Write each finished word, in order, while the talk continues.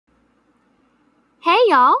Hey,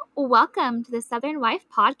 y'all. Welcome to the Southern Wife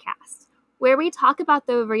podcast, where we talk about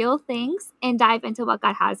the real things and dive into what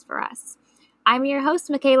God has for us. I'm your host,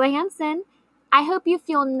 Michaela Hansen. I hope you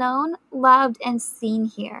feel known, loved, and seen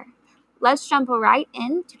here. Let's jump right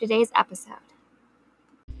into today's episode.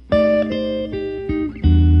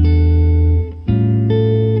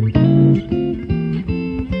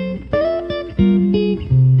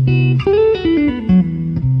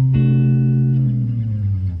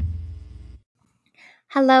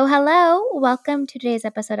 Hello. Welcome to today's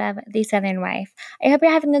episode of The Southern Wife. I hope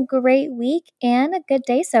you're having a great week and a good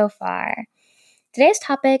day so far. Today's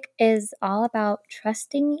topic is all about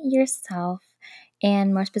trusting yourself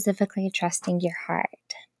and more specifically, trusting your heart.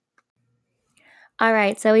 All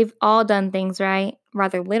right, so we've all done things, right?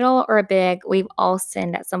 Rather little or big, we've all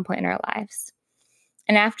sinned at some point in our lives.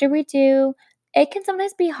 And after we do, it can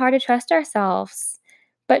sometimes be hard to trust ourselves.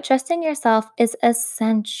 But trusting yourself is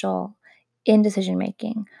essential in decision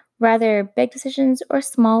making. Whether big decisions or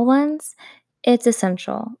small ones, it's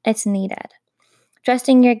essential. It's needed.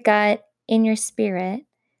 Trusting your gut, in your spirit,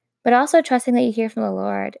 but also trusting that you hear from the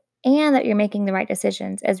Lord and that you're making the right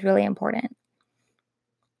decisions is really important.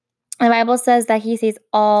 The Bible says that He sees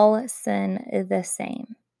all sin the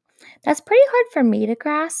same. That's pretty hard for me to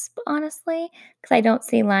grasp, honestly, because I don't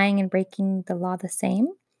see lying and breaking the law the same,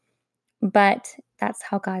 but that's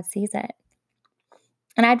how God sees it.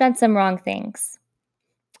 And I've done some wrong things.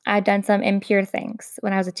 I've done some impure things.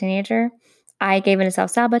 When I was a teenager, I gave into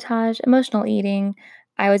self-sabotage, emotional eating.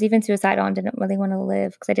 I was even suicidal and didn't really want to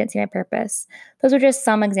live because I didn't see my purpose. Those were just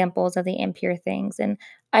some examples of the impure things. And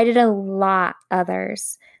I did a lot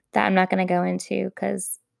others that I'm not going to go into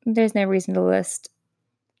because there's no reason to list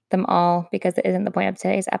them all because it isn't the point of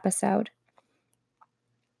today's episode.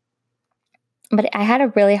 But I had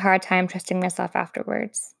a really hard time trusting myself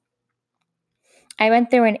afterwards. I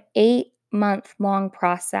went through an 8-month-long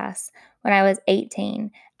process when I was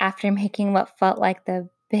 18 after making what felt like the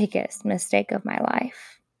biggest mistake of my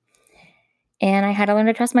life. And I had to learn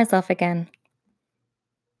to trust myself again.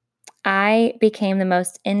 I became the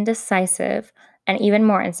most indecisive and even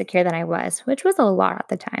more insecure than I was, which was a lot at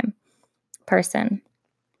the time, person.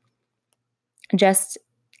 Just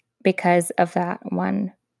because of that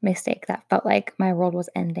one mistake that felt like my world was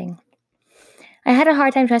ending. I had a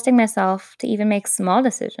hard time trusting myself to even make small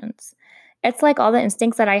decisions. It's like all the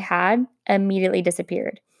instincts that I had immediately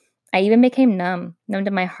disappeared. I even became numb to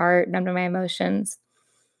my heart, numb to my emotions.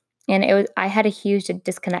 And I had a huge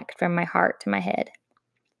disconnect from my heart to my head.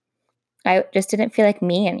 I just didn't feel like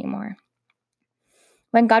me anymore.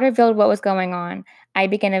 When God revealed what was going on, I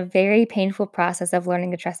began a very painful process of learning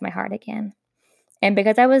to trust my heart again. And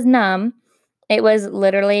because I was numb, it was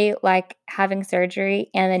literally like having surgery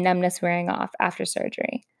and the numbness wearing off after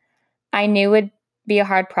surgery. I knew it would be a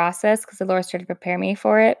hard process because the Lord started to prepare me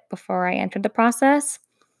for it before I entered the process.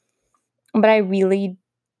 But I really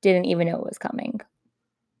didn't even know it was coming.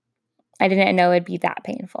 I didn't know it'd be that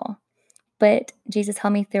painful. But Jesus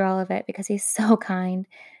held me through all of it because He's so kind,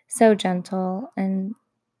 so gentle, and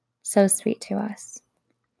so sweet to us.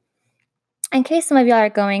 In case some of y'all are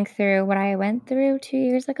going through what I went through 2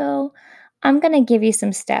 years ago, I'm going to give you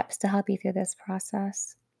some steps to help you through this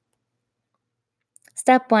process.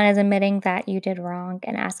 Step 1 is admitting that you did wrong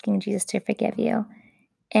and asking Jesus to forgive you.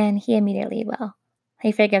 And He immediately will.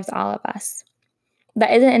 He forgives all of us. That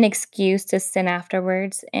isn't an excuse to sin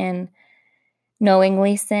afterwards and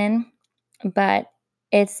knowingly sin, but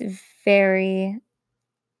it's very,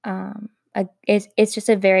 it's just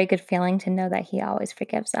a very good feeling to know that He always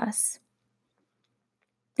forgives us.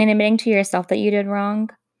 And admitting to yourself that you did wrong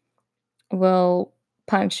will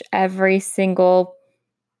punch every single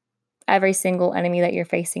enemy that you're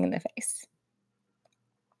facing in the face.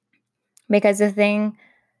 Because the thing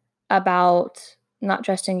about not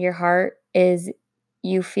trusting your heart is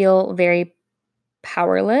you feel very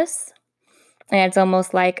powerless. And it's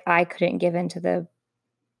almost like I couldn't give in to the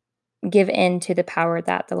power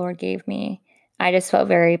that the Lord gave me. I just felt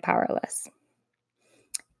very powerless.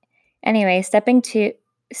 Anyway, step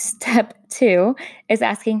 2 is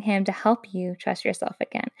asking Him to help you trust yourself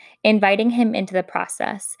again, inviting Him into the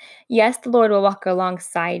process. Yes, the Lord will walk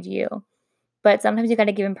alongside you, but sometimes you got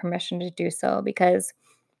to give Him permission to do so because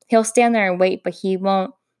He'll stand there and wait, but He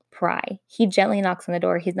won't pry. He gently knocks on the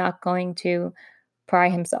door. He's not going to pry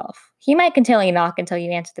Himself. He might continually knock until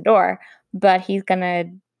you answer the door, but He's not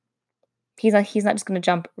just gonna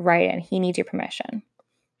jump right in. He needs your permission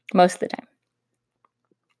most of the time.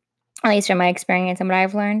 At least from my experience and what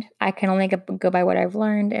I've learned, I can only go by what I've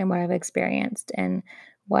learned and what I've experienced and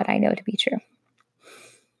what I know to be true.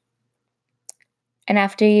 And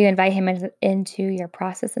after you invite him into your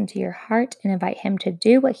process, into your heart, and invite him to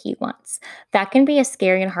do what he wants, that can be a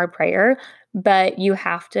scary and hard prayer, but you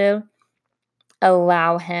have to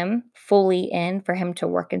allow him fully in for him to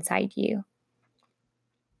work inside you.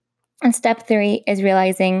 And step 3 is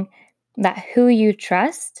realizing that who you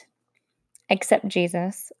trust, except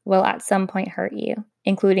Jesus, will at some point hurt you,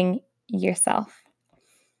 including yourself.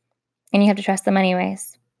 And you have to trust them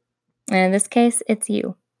anyways. And in this case, it's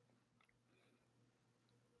you.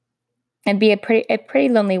 It'd be a pretty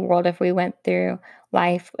lonely world if we went through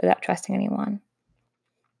life without trusting anyone.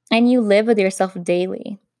 And you live with yourself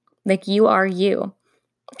daily. Like you are you.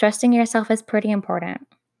 Trusting yourself is pretty important.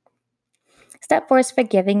 Step 4 is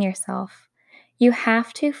forgiving yourself. You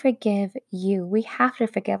have to forgive you. We have to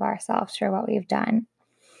forgive ourselves for what we've done.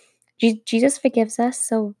 Jesus forgives us,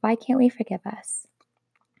 so why can't we forgive us?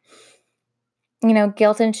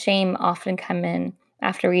 Guilt and shame often come in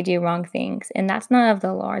after we do wrong things, and that's not of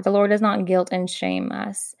the Lord. The Lord does not guilt and shame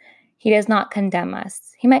us. He does not condemn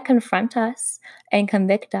us. He might confront us and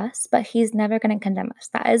convict us, but he's never going to condemn us.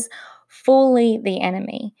 That is fully the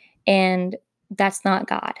enemy, and that's not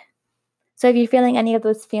God. So if you're feeling any of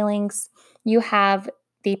those feelings, you have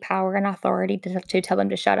the power and authority to tell them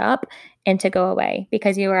to shut up and to go away,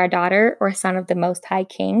 because you are a daughter or son of the Most High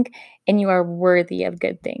King, and you are worthy of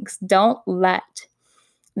good things. Don't let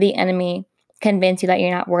the enemy convince you that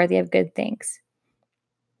you're not worthy of good things,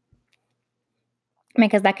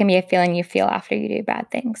 because that can be a feeling you feel after you do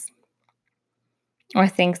bad things or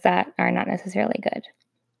things that are not necessarily good.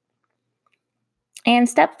 And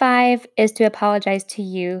step 5 is to apologize to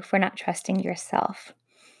you for not trusting yourself.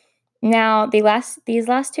 Now, these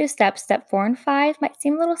last 2 steps, step 4 and 5, might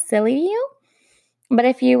seem a little silly to you, but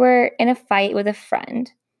if you were in a fight with a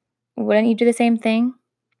friend, wouldn't you do the same thing?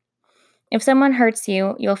 If someone hurts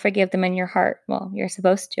you, you'll forgive them in your heart. Well, you're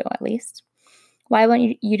supposed to, at least. Why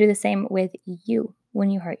wouldn't you do the same with you when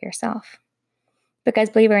you hurt yourself? Because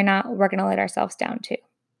believe it or not, we're going to let ourselves down too.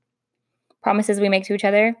 Promises we make to each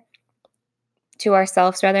other,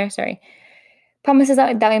 promises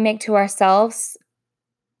that we make to ourselves,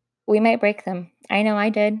 we might break them. I know I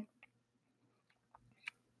did.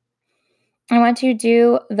 And once you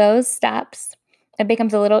do those steps, it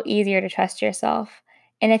becomes a little easier to trust yourself.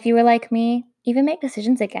 And if you were like me, even make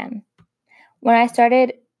decisions again. When I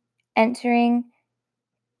started entering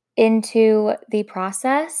into the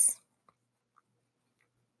process,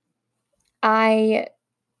 I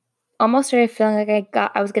almost started feeling like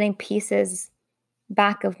I was getting pieces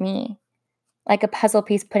back of me, like a puzzle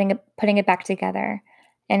piece, putting it back together.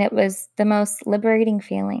 And it was the most liberating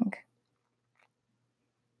feeling.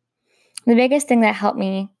 The biggest thing that helped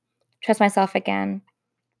me trust myself again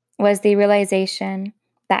was the realization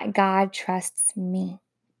that God trusts me.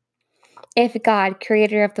 If God,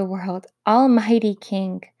 creator of the world, almighty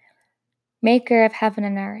King, maker of heaven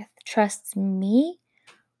and earth, trusts me,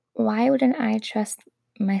 why wouldn't I trust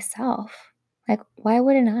myself? Like, why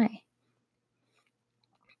wouldn't I?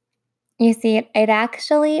 You see, it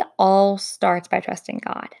actually all starts by trusting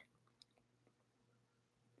God.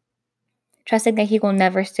 Trusting that he will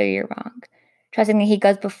never steer you wrong. Trusting that he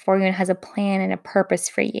goes before you and has a plan and a purpose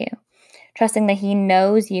for you. Trusting that he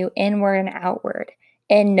knows you inward and outward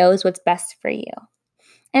and knows what's best for you.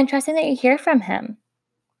 And trusting that you hear from him.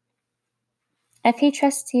 If he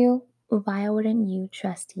trusts you, why wouldn't you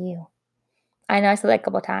trust you? I know I said that a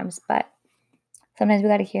couple times, but sometimes we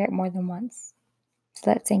got to hear it more than once.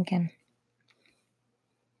 So let it sink in.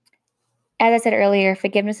 As I said earlier,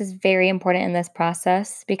 forgiveness is very important in this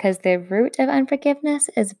process because the root of unforgiveness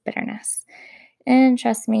is bitterness. And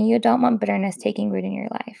trust me, you don't want bitterness taking root in your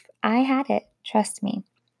life. I had it. Trust me.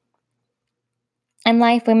 In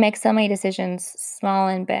life, we make so many decisions, small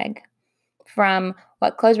and big, from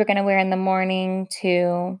what clothes we're going to wear in the morning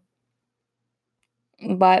to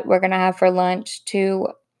what we're going to have for lunch to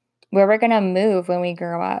where we're going to move when we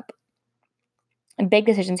grow up. And big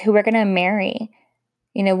decisions, who we're going to marry,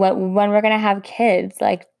 when we're going to have kids,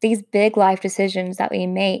 like these big life decisions that we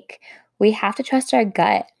make, we have to trust our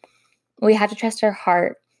gut. We have to trust our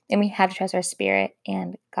heart, and we have to trust our spirit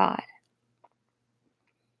and God.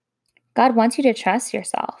 God wants you to trust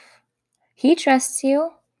yourself. He trusts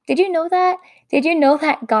you. Did you know that? Did you know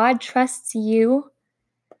that God trusts you?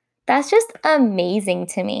 That's just amazing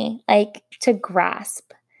to me, like to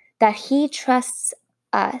grasp that he trusts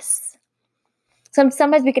us.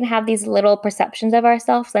 Sometimes we can have these little perceptions of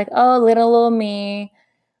ourselves, like, oh, little old me.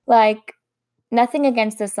 Like, nothing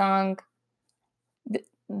against the song,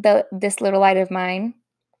 This Little Light of Mine.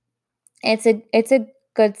 It's a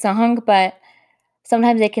good song, but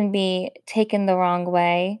sometimes it can be taken the wrong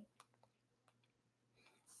way.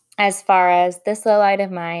 As far as this little light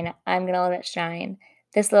of mine, I'm going to let it shine.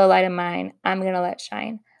 This little light of mine, I'm going to let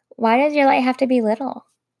shine. Why does your light have to be little?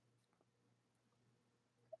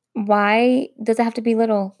 Why does it have to be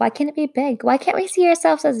little? Why can't it be big? Why can't we see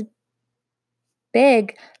ourselves as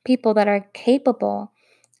big people that are capable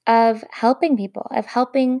of helping people, of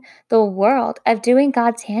helping the world, of doing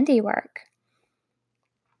God's handiwork?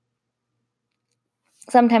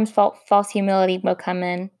 Sometimes false humility will come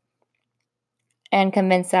in and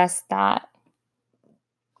convince us that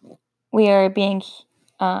we are being,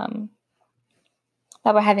 um,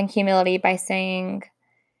 that we're having humility by saying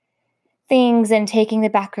things and taking the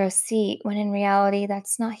back row seat, when in reality,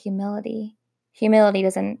 that's not humility. Humility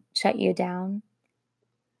doesn't shut you down.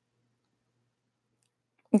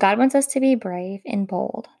 God wants us to be brave and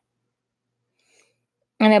bold.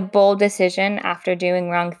 And a bold decision after doing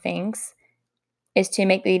wrong things is to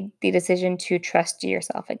make the decision to trust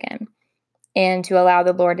yourself again and to allow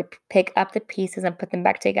the Lord to pick up the pieces and put them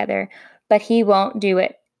back together. But He won't do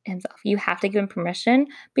it Himself. You have to give Him permission,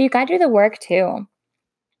 but you got to do the work too.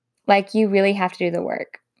 Like, you really have to do the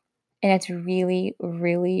work. And it's really,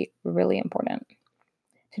 really, really important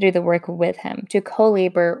to do the work with Him, to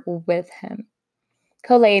co-labor with Him.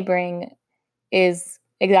 Co-laboring is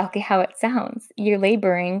exactly how it sounds. You're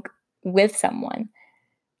laboring with someone.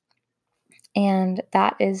 And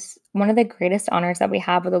that is one of the greatest honors that we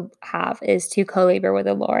have is to co-labor with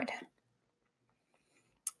the Lord.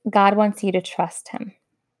 God wants you to trust Him.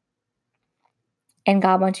 And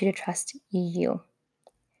God wants you to trust you.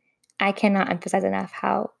 I cannot emphasize enough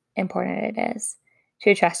how important it is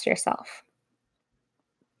to trust yourself.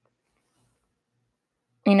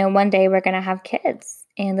 You know, one day we're going to have kids,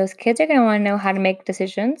 and those kids are going to want to know how to make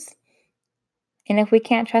decisions. And if we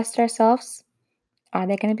can't trust ourselves, are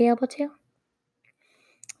they going to be able to?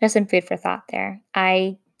 Just some food for thought there.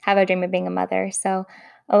 I have a dream of being a mother. So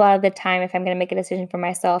a lot of the time, if I'm going to make a decision for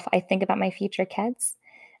myself, I think about my future kids,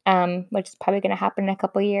 which is probably going to happen in a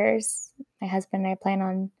couple years. My husband and I plan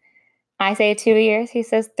on, I say 2 years, he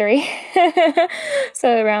says 3.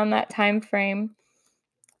 So around that time frame,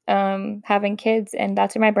 having kids, and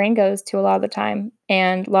that's where my brain goes to a lot of the time.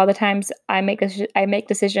 And a lot of the times I make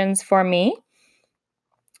decisions for me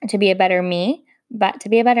to be a better me, but to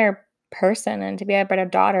be a better person and to be a better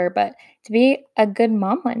daughter, but to be a good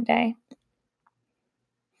mom one day.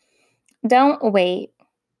 Don't wait.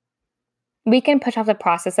 We can push off the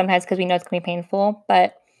process sometimes because we know it's going to be painful,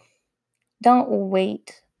 but don't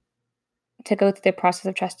wait to go through the process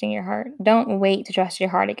of trusting your heart. Don't wait to trust your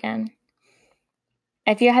heart again.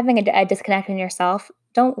 If you're having a disconnect in yourself,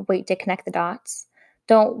 don't wait to connect the dots.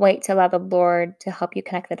 Don't wait to allow the Lord to help you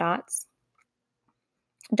connect the dots.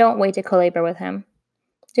 Don't wait to co-labor with Him.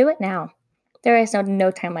 Do it now. There is no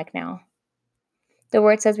time like now. The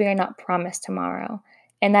Word says we are not promised tomorrow,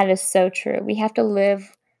 and that is so true. We have to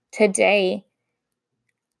live today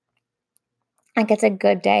like it's a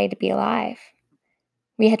good day to be alive.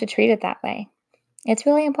 We have to treat it that way. It's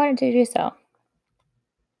really important to do so.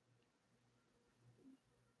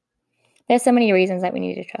 There's so many reasons that we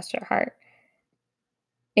need to trust our heart.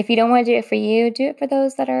 If you don't want to do it for you, do it for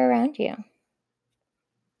those that are around you.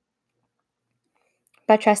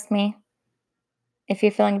 But trust me, if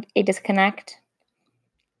you're feeling a disconnect,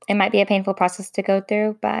 it might be a painful process to go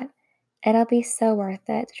through, but it'll be so worth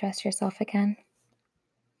it to trust yourself again.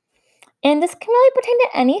 And this can really pertain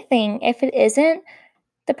to anything. If it isn't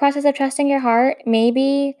the process of trusting your heart,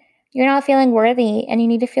 maybe you're not feeling worthy and you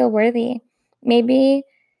need to feel worthy. Maybe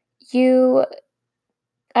you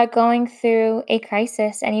are going through a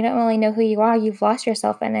crisis and you don't really know who you are. You've lost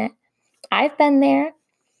yourself in it. I've been there.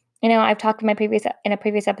 You know, I've talked in a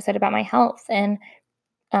previous episode about my health and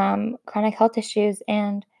chronic health issues,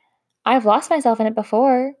 and I've lost myself in it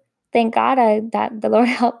before. Thank God that the Lord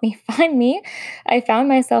helped me find me. I found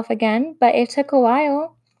myself again, but it took a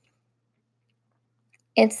while.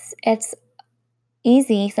 It's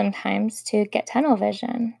easy sometimes to get tunnel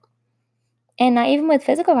vision, and not even with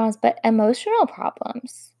physical problems, but emotional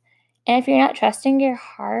problems. And if you're not trusting your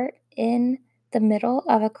heart in the middle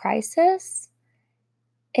of a crisis,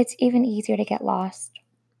 it's even easier to get lost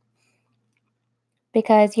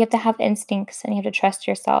because you have to have instincts and you have to trust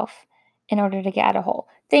yourself in order to get out of a hole.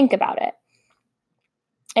 Think about it.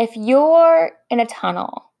 If you're in a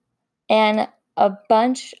tunnel and a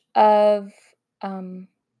bunch of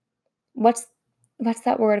what's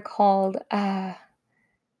that word called?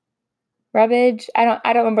 Rubbish. I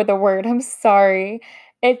don't remember the word. I'm sorry.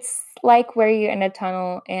 It's like where you're in a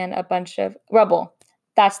tunnel and a bunch of rubble.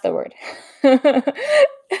 That's the word.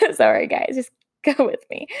 Sorry, guys. Just go with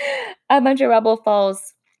me. A bunch of rubble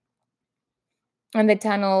falls and the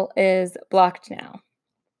tunnel is blocked now.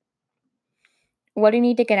 What do you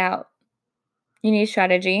need to get out? You need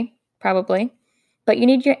strategy, probably, but you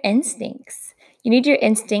need your instincts. You need your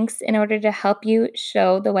instincts in order to help you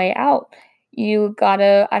show the way out. You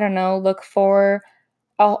gotta, I don't know, look for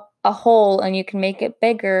a hole and you can make it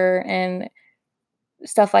bigger and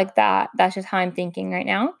stuff like that. That's just how I'm thinking right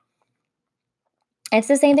now. It's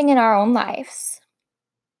the same thing in our own lives.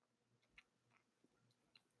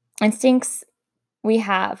 Instincts we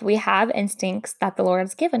have instincts that the Lord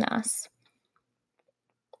has given us.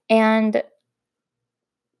 And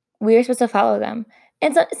we are supposed to follow them.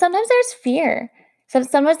 And sometimes there's fear.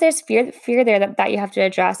 Sometimes there's fear there that you have to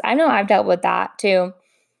address. I know I've dealt with that too.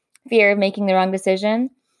 Fear of making the wrong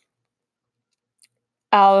decision.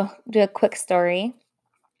 I'll do a quick story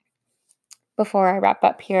before I wrap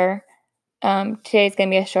up here. Today's going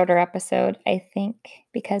to be a shorter episode, I think,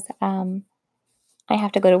 because I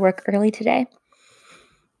have to go to work early today.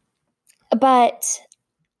 But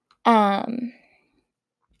a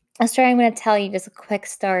story I'm going to tell you, just a quick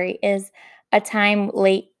story, is a time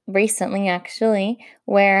recently, actually,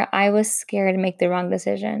 where I was scared to make the wrong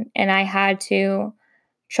decision. And I had to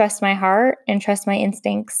trust my heart and trust my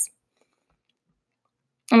instincts.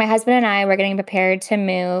 My husband and I were getting prepared to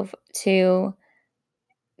move to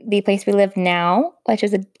the place we live now, which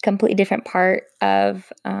is a completely different part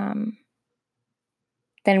of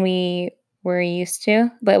than we were used to,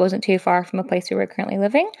 but it wasn't too far from a place we were currently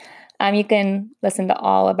living. You can listen to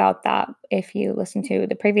all about that if you listen to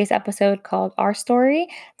the previous episode called Our Story.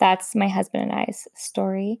 That's my husband and I's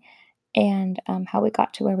story and how we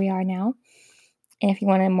got to where we are now. And if you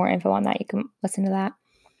wanted more info on that, you can listen to that.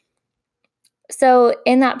 So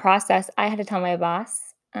in that process, I had to tell my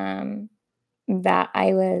boss that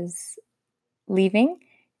I was leaving,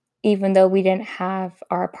 even though we didn't have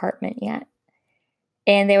our apartment yet.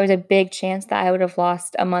 And there was a big chance that I would have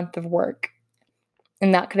lost a month of work.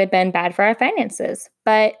 And that could have been bad for our finances.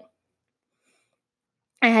 But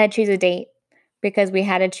I had to choose a date because we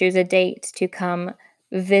had to choose a date to come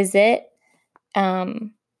visit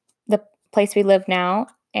the place we live now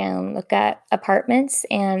and look at apartments.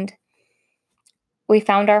 And we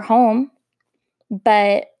found our home,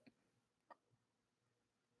 but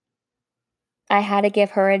I had to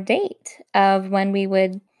give her a date of when we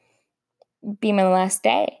would be my last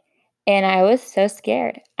day. And I was so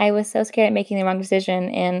scared. I was so scared of making the wrong decision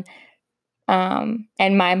and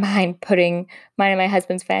my mind putting mine and my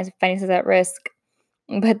husband's finances at risk.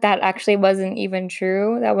 But that actually wasn't even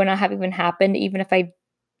true. That would not have even happened, even if I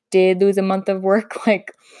did lose a month of work,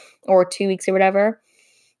 or 2 weeks or whatever.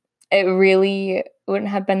 It really wouldn't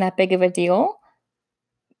have been that big of a deal.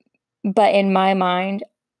 But in my mind,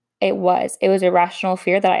 it was irrational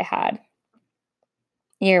fear that I had.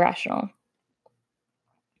 Irrational.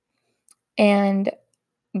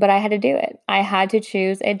 But I had to do it. I had to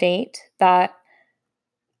choose a date that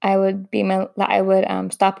I would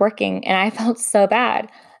stop working, and I felt so bad.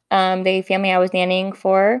 The family I was nannying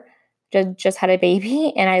for just had a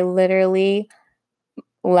baby, and I literally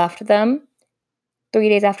left them 3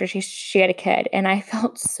 days after she had a kid, and I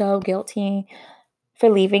felt so guilty for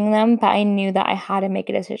leaving them, but I knew that I had to make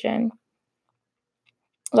a decision.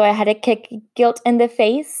 So I had to kick guilt in the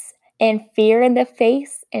face and fear in the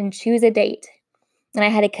face and choose a date, and I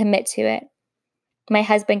had to commit to it. My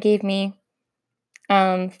husband gave me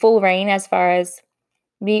full reign as far as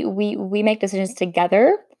we make decisions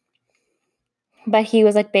together, but he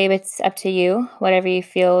was like, babe, it's up to you. Whatever you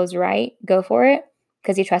feel is right, go for it,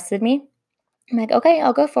 because he trusted me. I'm like, okay,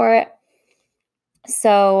 I'll go for it.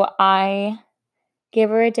 So I gave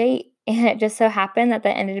her a date, and it just so happened that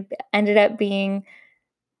ended up being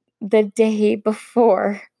the day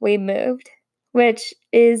before we moved, which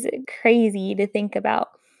is crazy to think about.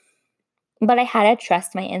 But I had to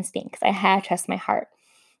trust my instincts. I had to trust my heart.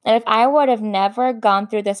 And if I would have never gone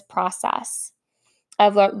through this process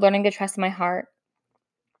of learning to trust my heart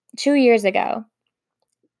 2 years ago,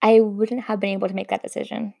 I wouldn't have been able to make that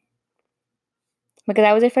decision because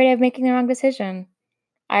I was afraid of making the wrong decision.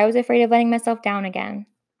 I was afraid of letting myself down again.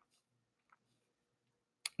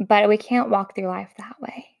 But we can't walk through life that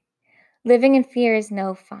way. Living in fear is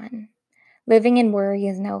no fun. Living in worry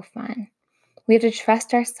is no fun. We have to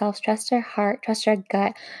trust ourselves, trust our heart, trust our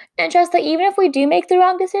gut, and trust that even if we do make the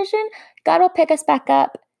wrong decision, God will pick us back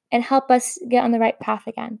up and help us get on the right path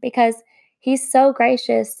again because He's so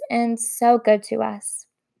gracious and so good to us.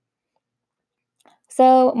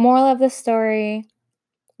 So, moral of the story,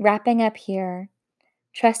 wrapping up here,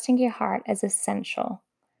 trusting your heart is essential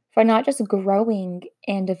for not just growing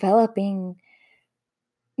and developing,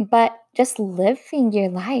 but just living your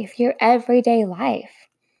life, your everyday life.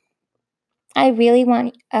 I really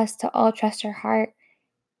want us to all trust our heart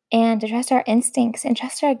and to trust our instincts and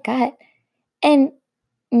trust our gut. And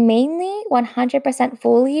mainly 100%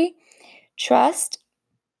 fully trust.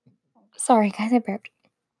 Sorry, guys, I burped.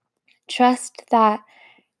 Trust that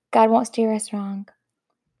God won't steer us wrong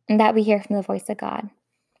and that we hear from the voice of God.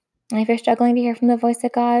 And if you're struggling to hear from the voice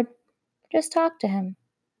of God, just talk to him.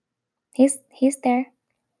 He's there.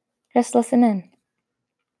 Just listen in.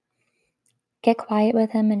 Get quiet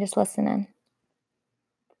with him and just listen in.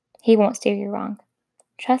 He won't steer you wrong.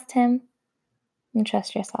 Trust him and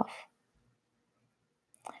trust yourself.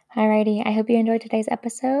 Alrighty, I hope you enjoyed today's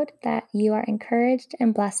episode, that you are encouraged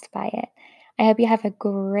and blessed by it. I hope you have a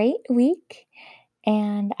great week,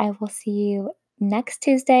 and I will see you next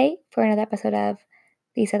Tuesday for another episode of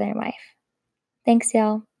The Southern Wife. Thanks,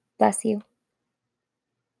 y'all. Bless you.